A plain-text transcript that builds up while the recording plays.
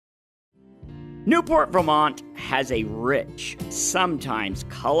Newport, Vermont has a rich, sometimes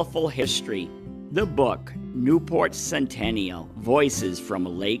colorful history. The book, Newport Centennial, Voices from a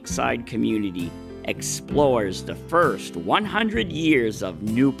Lakeside Community, explores the first 100 years of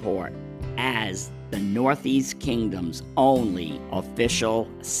Newport as the Northeast Kingdom's only official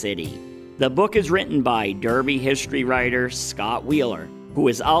city. The book is written by Derby history writer Scott Wheeler, who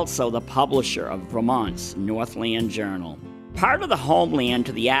is also the publisher of Vermont's Northland Journal. Part of the homeland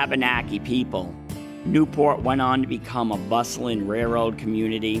to the Abenaki people, Newport went on to become a bustling railroad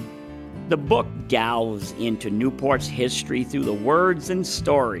community. The book delves into Newport's history through the words and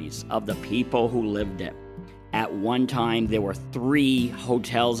stories of the people who lived it. At one time, there were 3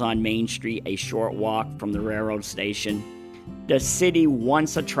 hotels on Main Street, a short walk from the railroad station. The city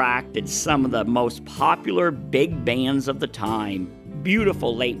once attracted some of the most popular big bands of the time.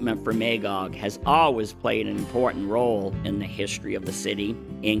 Beautiful Lake Memphremagog has always played an important role in the history of the city,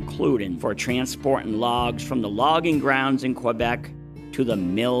 including for transporting logs from the logging grounds in Quebec to the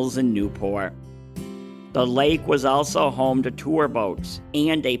mills in Newport. The lake was also home to tour boats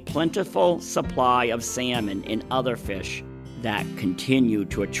and a plentiful supply of salmon and other fish that continue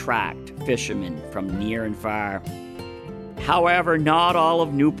to attract fishermen from near and far. However, not all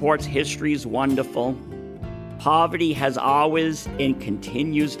of Newport's history is wonderful. Poverty has always and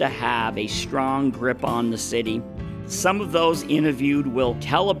continues to have a strong grip on the city. Some of those interviewed will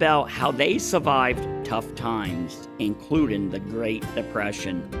tell about how they survived tough times, including the Great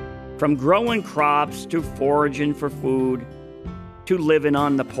Depression. From growing crops to foraging for food to living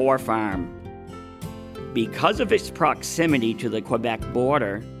on the poor farm. Because of its proximity to the Quebec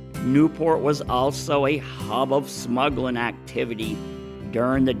border, Newport was also a hub of smuggling activity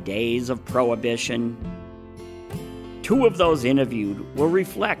during the days of Prohibition. 2 of those interviewed will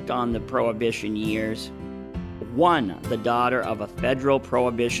reflect on the Prohibition years. One, the daughter of a federal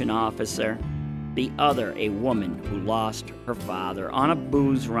Prohibition officer. The other, a woman who lost her father on a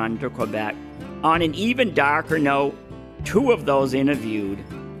booze run to Quebec. On an even darker note, 2 of those interviewed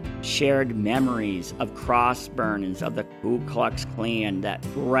shared memories of cross burnings of the Ku Klux Klan that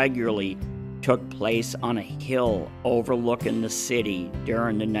regularly took place on a hill overlooking the city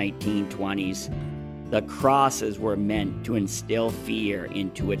during the 1920s. The crosses were meant to instill fear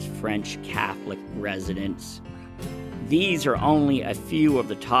into its French Catholic residents. These are only a few of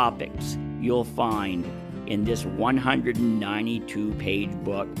the topics you'll find in this 192-page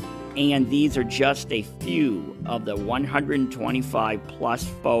book, and these are just a few of the 125-plus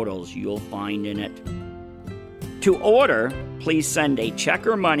photos you'll find in it. To order, please send a check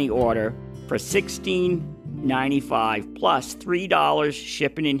or money order for $16.95 plus $3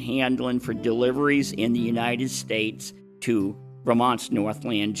 shipping and handling for deliveries in the United States to Vermont's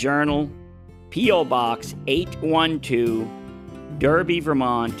Northland Journal, P.O. Box 812, Derby,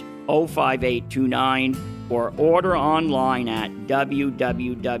 Vermont 05829, or order online at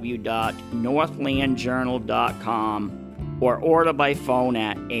www.northlandjournal.com or order by phone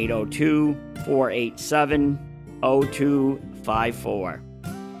at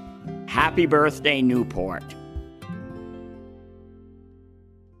 802-487-0254. Happy birthday, Newport.